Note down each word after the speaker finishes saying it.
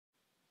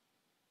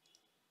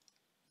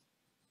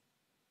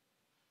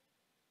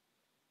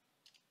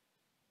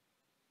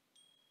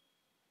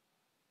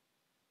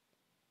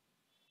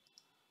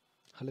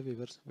Hello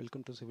viewers,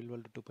 welcome to Civil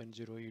World 2.0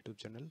 YouTube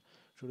channel.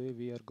 Today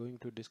we are going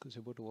to discuss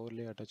about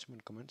overlay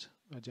attachment commands.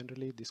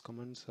 Generally these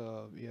commands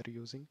we are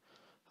using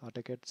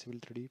AutoCAD, Civil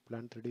 3D,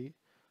 Plan 3D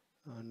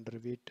and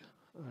Revit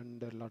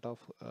and a lot of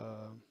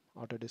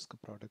Autodesk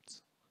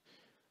products.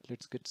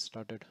 Let's get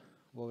started.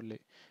 Overlay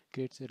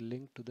creates a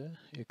link to the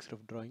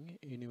Xref drawing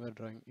in your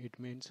drawing. It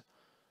means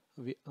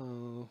we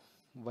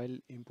while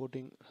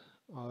importing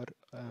or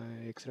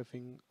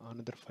xrefing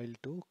another file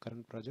to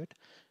current project,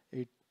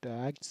 it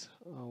acts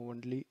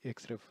only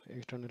xref,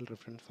 external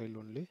reference file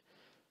only.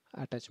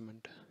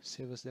 Attachment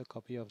save us the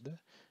copy of the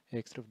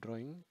xref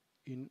drawing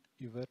in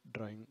your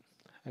drawing.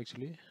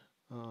 Actually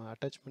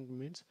attachment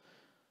means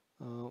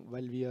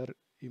while we are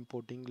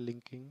importing,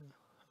 linking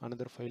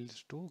another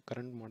files to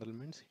current model,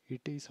 means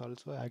it is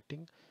also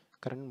acting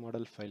current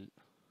model file.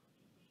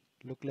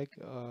 Look like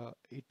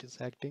it is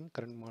acting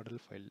current model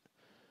file.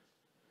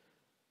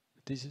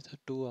 This is the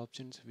two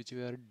options which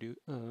we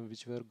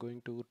are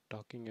going to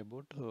talking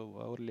about,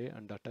 overlay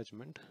and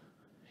attachment.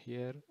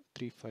 Here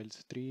three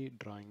files, three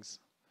drawings,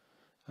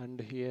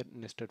 and here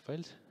nested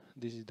files.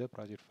 This is the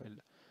project file.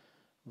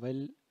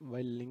 While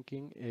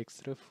linking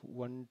xref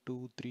 1,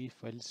 2, 3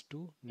 files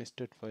to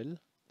nested file,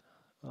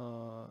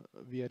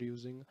 we are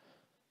using,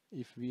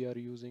 if we are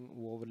using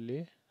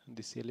overlay,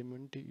 this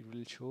element it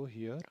will show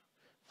here.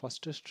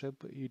 First step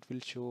it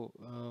will show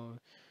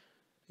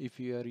if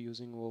you are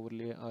using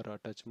overlay or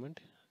attachment,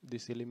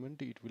 this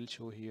element it will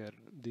show here,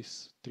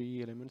 these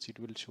three elements it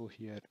will show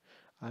here.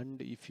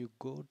 And if you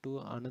go to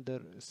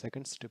another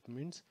second step,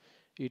 means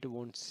it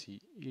won't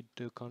see, it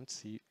can't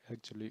see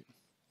actually.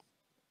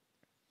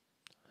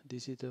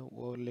 This is the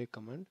overlay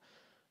command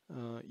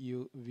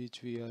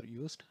which we are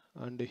used,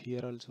 and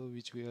here also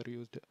which we are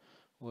used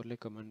overlay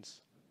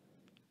commands.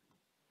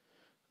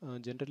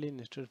 Generally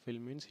nested file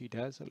means it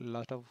has a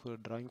lot of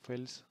drawing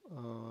files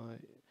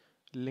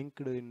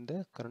linked in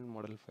the current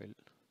model file.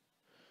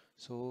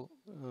 So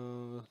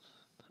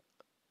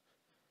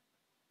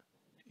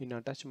in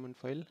attachment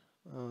file,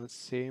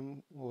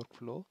 same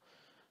workflow,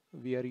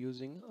 we are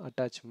using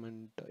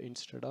attachment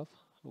instead of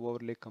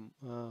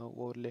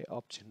overlay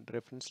option,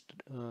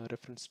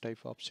 reference type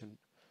option.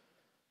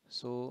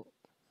 So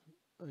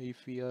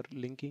if we are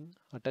linking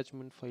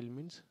attachment file,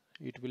 means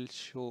it will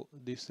show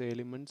these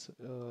elements,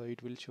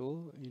 it will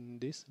show in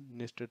this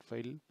nested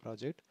file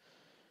project.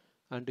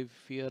 And if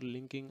we are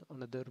linking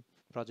another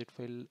project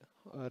file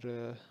or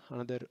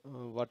another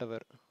whatever,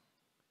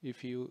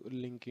 if you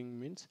linking,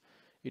 means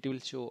it will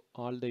show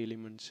all the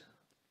elements.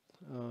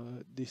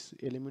 This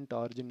element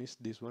origin is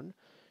this one,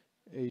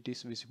 it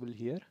is visible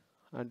here,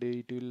 and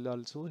it will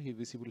also be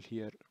visible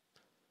here.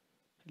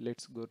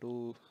 Let's go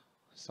to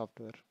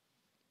software.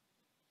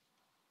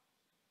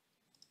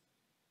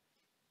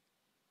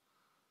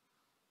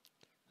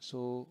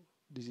 So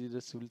this is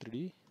the Civil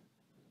 3D.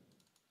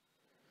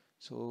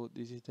 So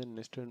this is the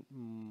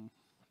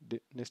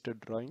nested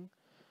drawing.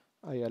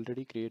 I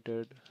already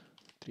created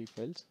three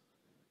files.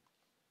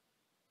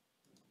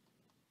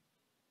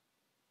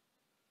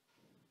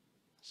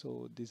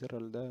 So these are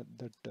all the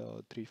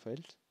three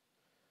files.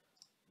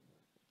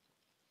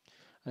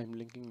 I am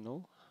linking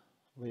now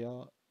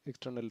via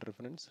external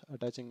reference,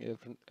 attaching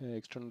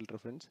external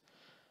reference.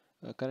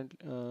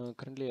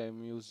 Currently I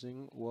am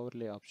using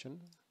overlay option.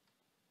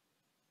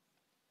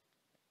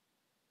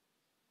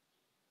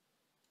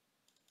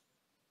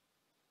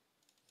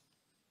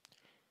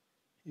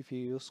 If you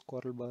use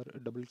scroll bar,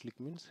 double click,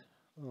 means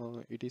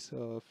it is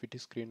a fit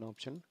screen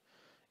option.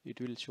 It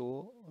will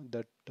show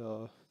that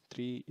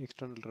three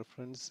external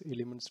reference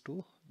elements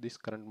to this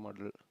current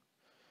model.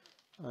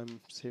 I am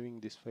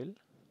saving this file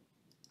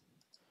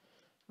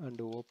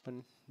and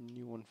open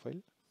new one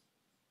file.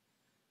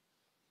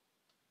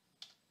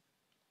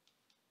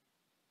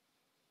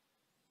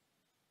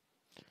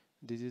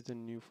 This is the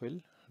new file,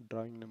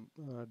 drawing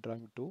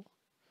 2.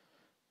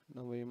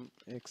 Now I am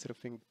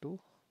xrefing to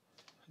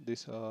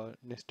this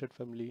nested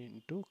family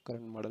into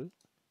current model.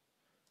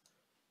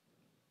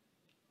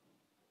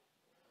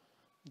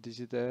 This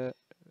is the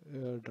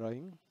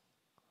drawing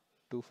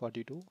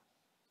 242.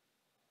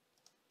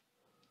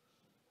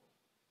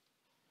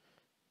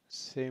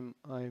 Same,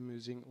 I am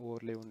using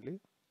overlay only.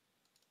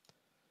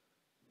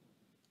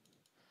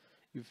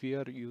 If we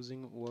are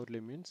using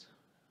overlay, means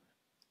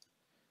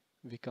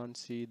we can't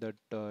see that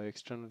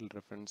external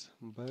reference,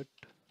 but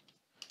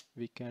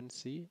we can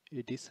see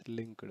it is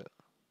linked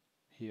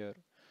here.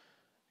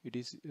 It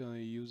is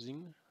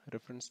using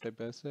reference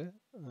type as a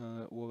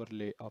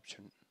overlay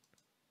option.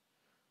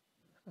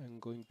 I'm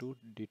going to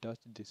detach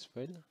this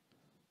file.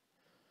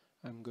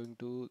 I'm going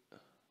to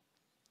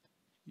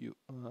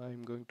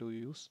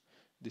use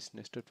this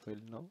nested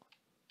file now.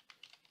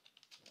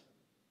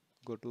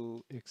 Go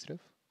to Xref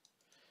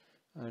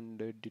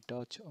and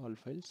detach all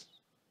files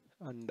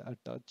and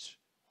attach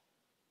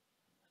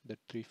the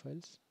three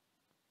files.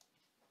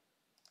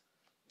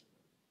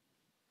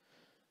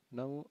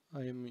 Now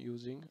I am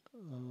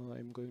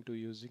going to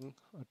using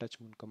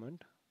attachment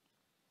command.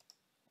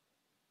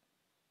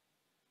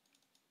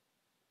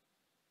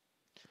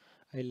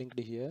 I linked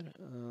here,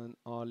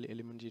 all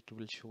elements it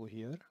will show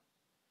here.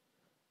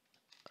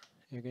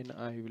 Again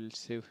I will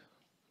save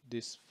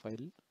this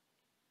file.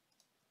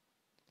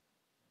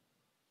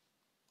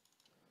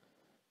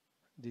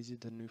 This is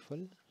the new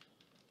file.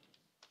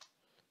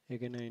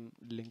 Again I'm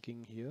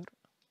linking here.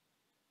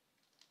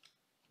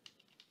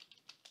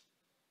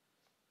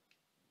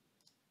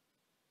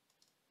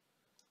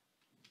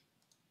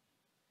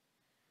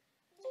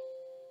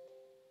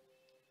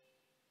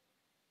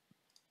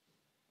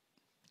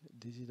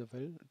 This is the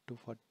file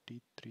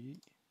 243.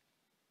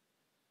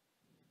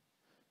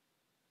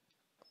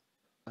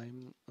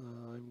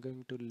 I'm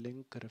going to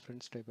link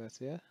reference type as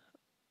a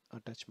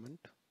attachment.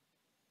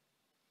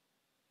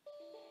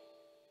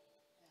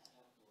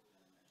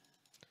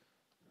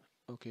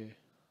 Okay.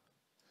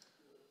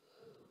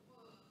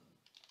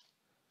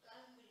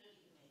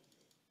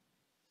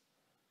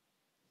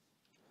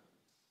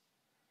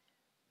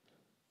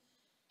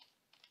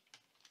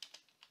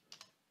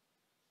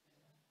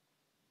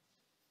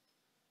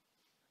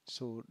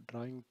 So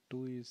drawing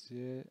 2 is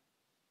a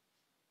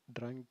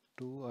drawing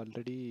 2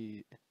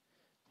 already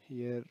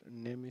here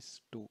name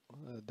is 2,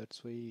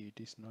 that's why it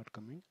is not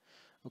coming.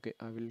 Okay,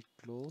 I will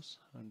close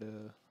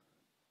and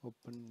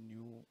open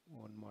new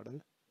one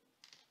model.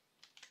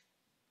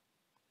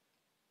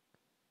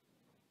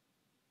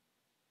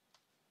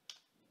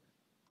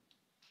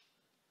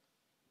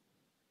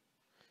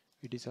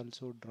 It is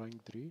also drawing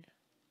 3.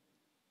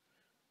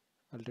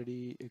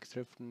 Already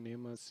Xref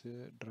name as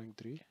drawing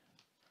 3.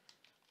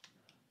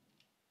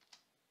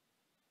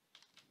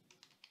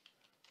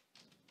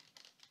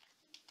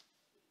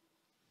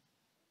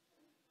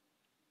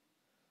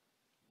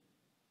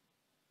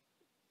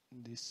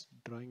 This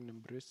drawing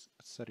number is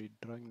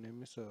drawing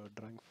name is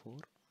drawing 4.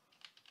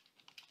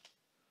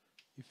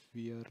 If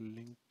we are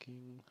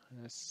linking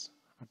as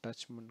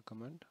attachment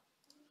command,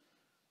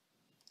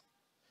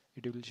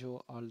 it will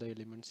show all the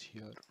elements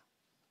here.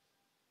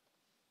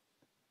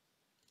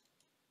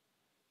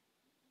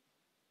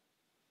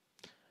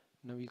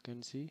 Now you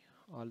can see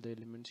all the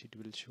elements it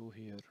will show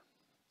here.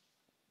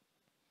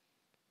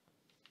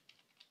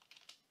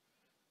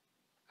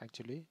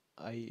 Actually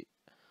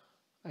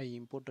I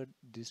imported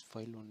this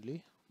file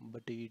only,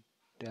 but it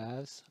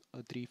has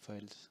 3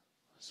 files.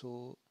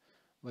 So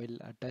while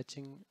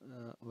attaching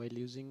while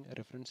using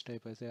reference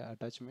type as a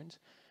attachments,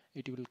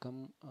 it will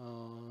come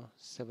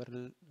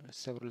several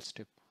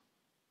steps.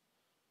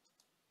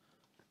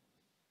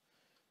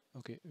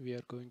 Okay, we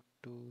are going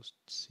to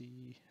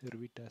see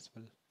Revit as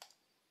well.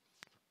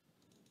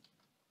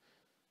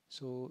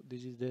 So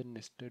this is the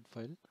nested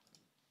file.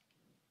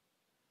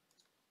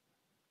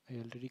 I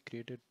already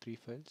created 3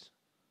 files.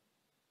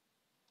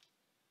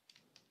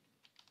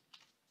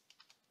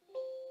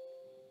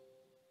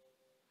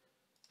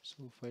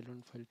 So file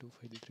 1, file 2,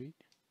 file 3.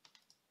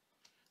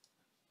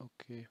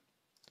 Okay.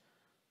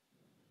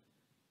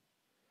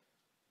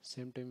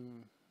 Same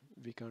time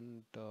we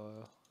can't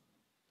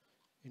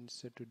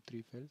insert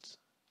 3 files.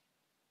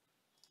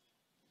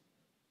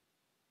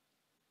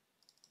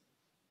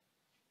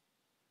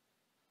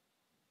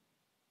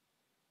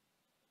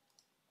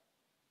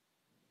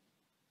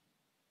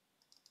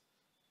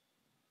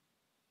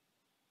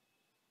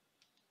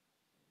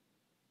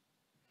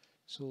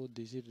 So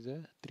this is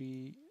the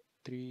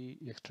three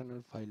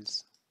external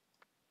files.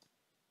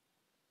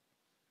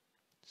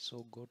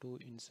 So go to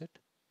insert,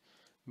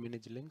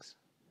 manage links.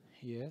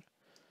 Here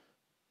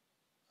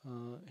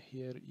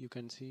you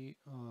can see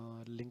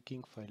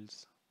linking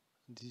files.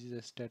 This is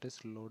the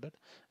status loaded.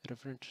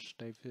 Reference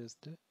type is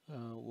the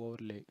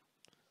overlay.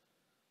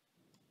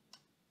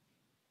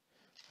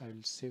 I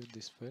will save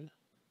this file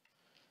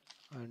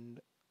and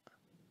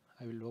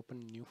I will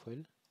open new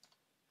file.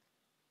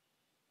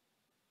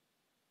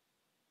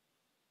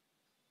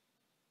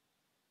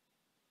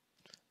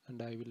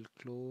 And I will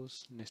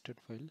close nested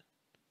file.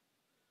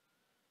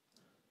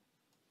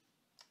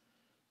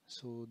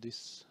 So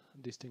these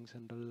things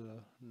and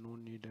all no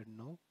needed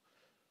now.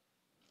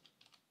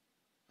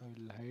 I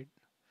will hide,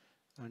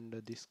 and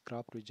this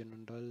crop region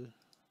and all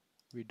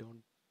we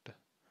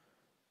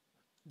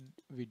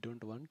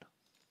don't want,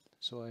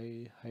 so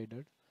I hide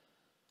it.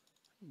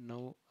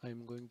 Now I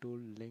am going to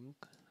link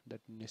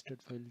that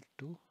nested file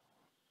to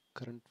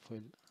current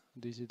file.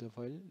 This is the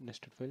file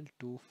nested file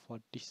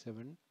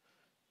 247.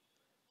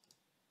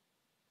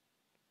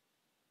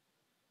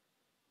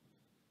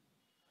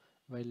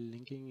 While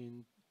linking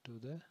into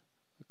the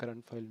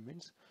current file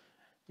means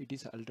it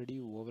is already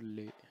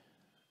overlay,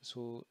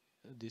 so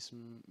this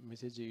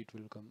message it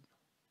will come,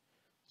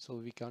 so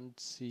we can't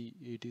see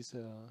it is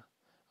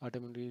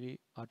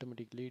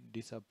automatically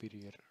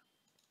disappear.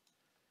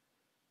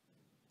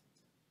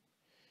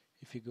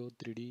 If you go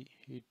 3D,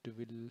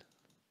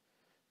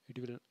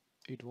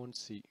 it won't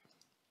see.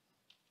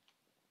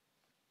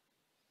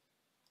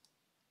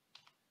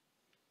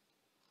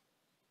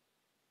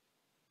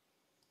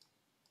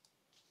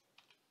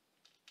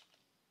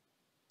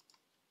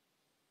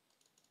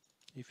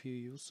 If you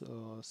use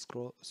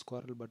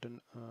squirrel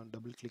button,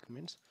 double click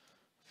means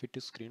fit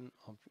to screen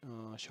of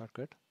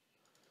shortcut.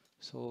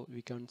 So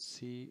we can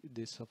see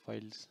these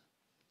files.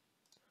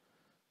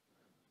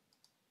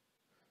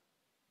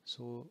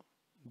 So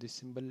this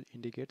symbol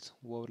indicates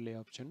overlay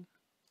option.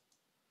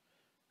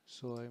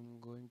 So I'm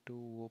going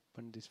to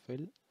open this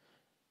file.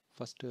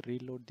 First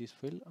reload this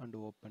file and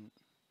open.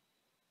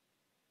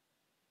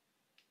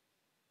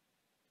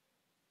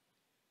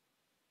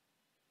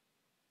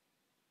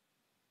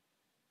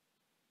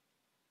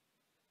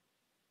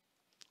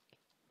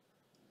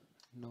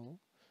 Now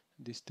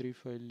this 3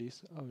 file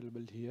is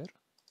available here.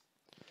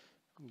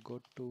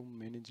 Go to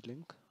manage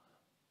link.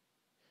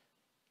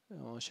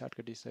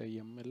 Shortcut is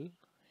ML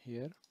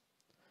here.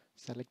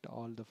 Select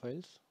all the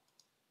files.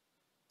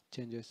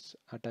 Changes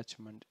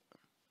attachment.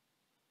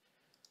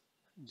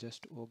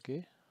 Just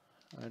OK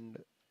and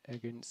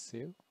again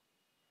save.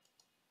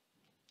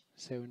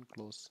 Save and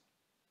close.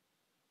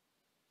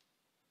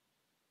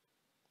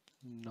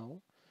 Now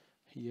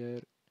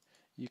here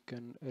you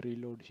can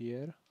reload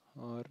here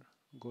or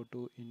go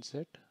to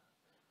insert.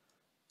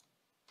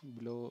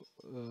 Below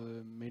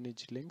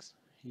manage links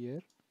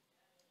here,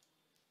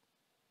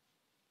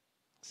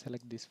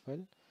 select this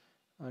file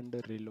and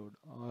reload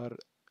or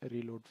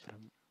reload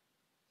from.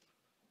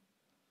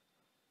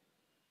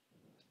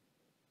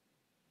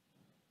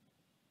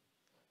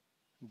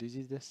 This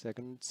is the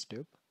second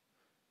step.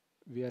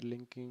 We are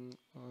linking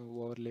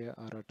overlay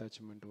or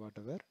attachment,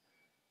 whatever.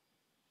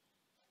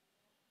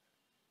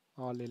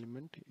 All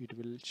element it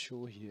will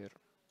show here.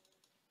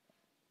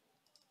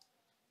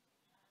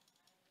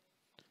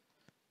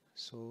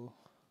 So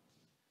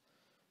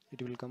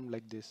it will come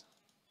like this.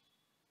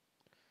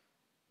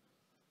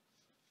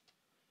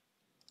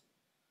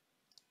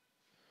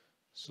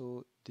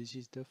 So this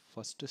is the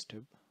first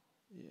step.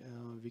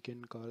 We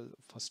can call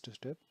first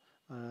step.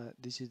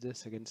 This is the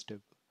second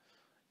step.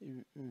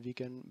 We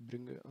can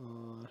bring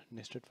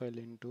nested file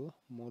into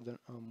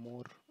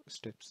more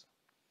steps.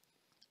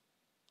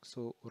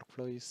 So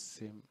workflow is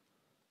same.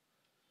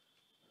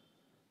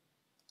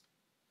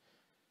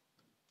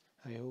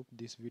 I hope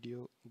this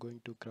video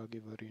going to crack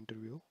your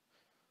interview.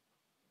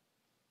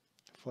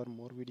 For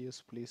more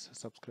videos, please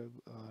subscribe,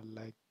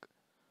 like,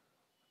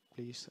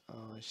 please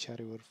share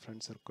your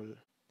friend circle.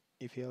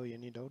 If you have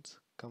any doubts,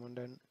 comment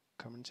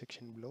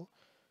section below.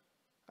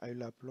 I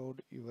will upload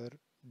your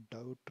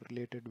doubt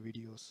related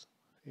videos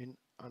in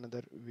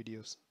another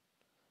videos.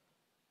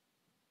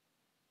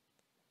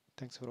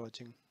 Thanks for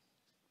watching.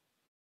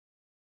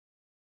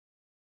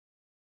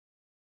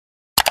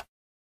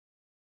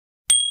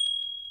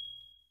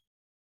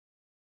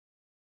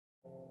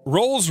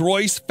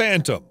 Rolls-Royce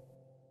Phantom.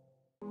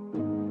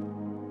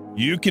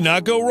 You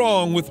cannot go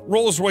wrong with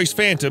Rolls-Royce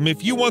Phantom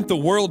if you want the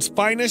world's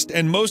finest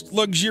and most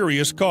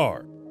luxurious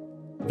car.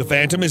 The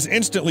Phantom is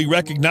instantly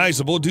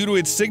recognizable due to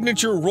its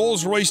signature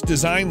Rolls-Royce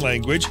design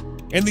language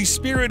and the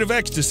spirit of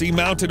ecstasy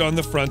mounted on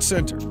the front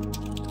center.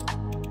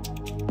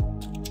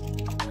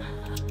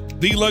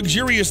 The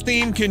luxurious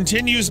theme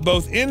continues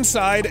both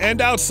inside and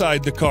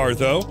outside the car,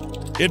 though.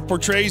 It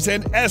portrays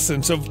an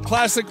essence of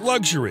classic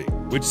luxury,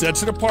 which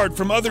sets it apart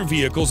from other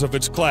vehicles of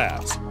its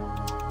class.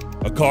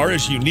 A car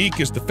as unique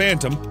as the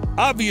Phantom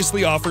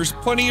obviously offers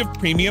plenty of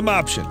premium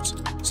options,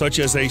 such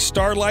as a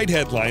Starlight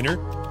headliner,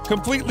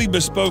 completely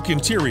bespoke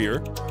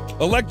interior,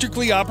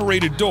 electrically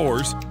operated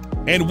doors,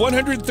 and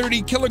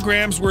 130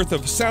 kilograms worth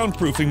of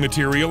soundproofing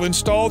material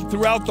installed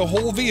throughout the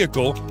whole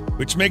vehicle,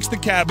 which makes the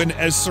cabin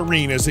as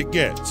serene as it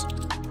gets.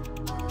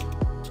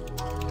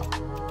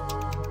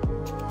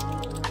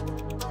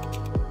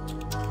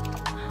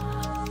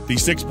 The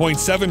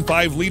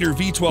 6.75-liter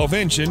V12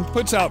 engine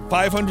puts out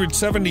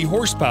 570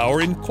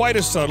 horsepower in quite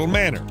a subtle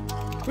manner,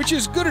 which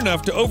is good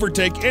enough to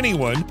overtake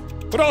anyone,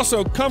 but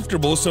also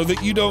comfortable so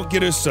that you don't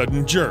get a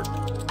sudden jerk.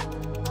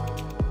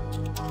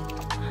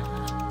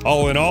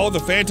 All in all, the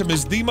Phantom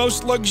is the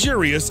most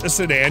luxurious a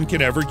sedan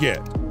can ever get.